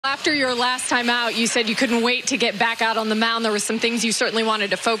after your last time out, you said you couldn't wait to get back out on the mound. There were some things you certainly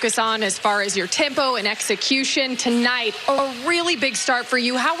wanted to focus on as far as your tempo and execution. Tonight, a really big start for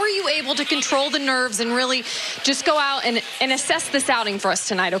you. How were you able to control the nerves and really just go out and assess this outing for us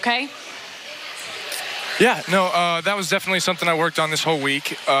tonight, okay? Yeah, no, that was definitely something I worked on this whole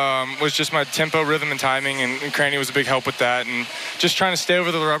week, was just my tempo, rhythm, and timing, and Cranny was a big help with that, and just trying to stay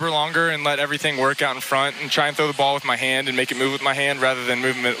over the rubber longer and let everything work out in front and try and throw the ball with my hand and make it move with my hand rather than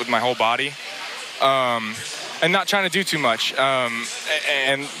moving it with my whole body, and not trying to do too much.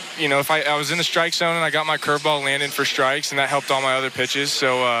 And, you know, if I was in the strike zone and I got my curveball landing for strikes, and that helped all my other pitches.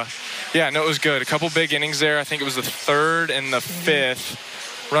 So, yeah, no, it was good. A couple big innings there. I think it was the third and the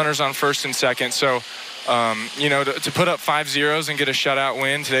fifth, runners on first and second. So, you know, to put up 5 zeros and get a shutout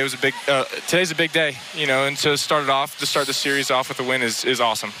win today was today's a big day, you know, and to start the series off with a win is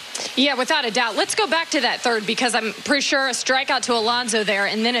awesome. Yeah, without a doubt. Let's go back to that third, because I'm pretty sure a strikeout to Alonso there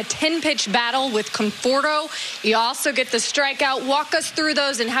and then a 10-pitch battle with Conforto. You also get the strikeout. Walk us through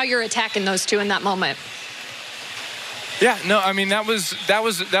those and how you're attacking those two in that moment. Yeah, no, I mean, that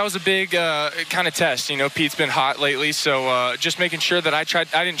was a big kind of test. You know, Pete's been hot lately, so just making sure that I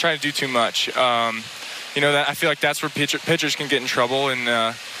didn't try to do too much. You know, that I feel like that's where pitchers can get in trouble,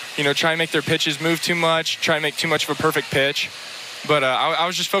 and you know, try and make their pitches move too much, try and make too much of a perfect pitch. But I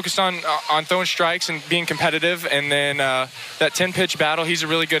was just focused on throwing strikes and being competitive, and then that 10-pitch battle. He's a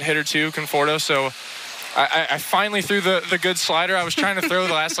really good hitter too, Conforto. So I finally threw the good slider. I was trying to throw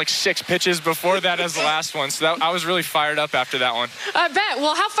the last like 6 pitches before that as the last one. So I was really fired up after that one. I bet.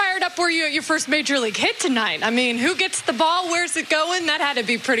 Well, how fired up were you at your first major league hit tonight? I mean, who gets the ball? Where's it going? That had to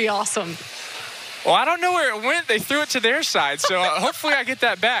be pretty awesome. Well, I don't know where it went. They threw it to their side, so hopefully I get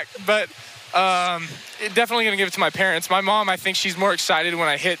that back. But definitely going to give it to my parents. My mom, I think she's more excited when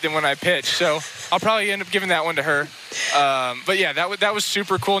I hit than when I pitch, so I'll probably end up giving that one to her. But yeah, that was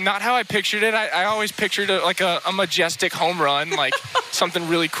super cool. Not how I pictured it. I always pictured like a majestic home run, like something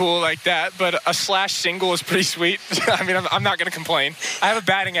really cool like that. But a slash single is pretty sweet. I mean, I'm not going to complain. I have a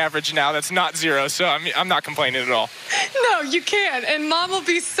batting average now that's not 0, so I'm not complaining at all. No, you can't. And Mom will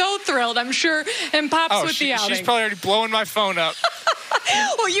be so thrilled, I'm sure, and Pops with the outing. She's probably already blowing my phone up.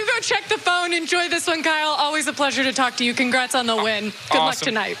 Well, you go check the phone. Enjoy this one, Kyle. Always a pleasure to talk to you. Congrats on the win. Good luck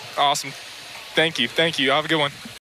tonight. Awesome. Thank you. Have a good one.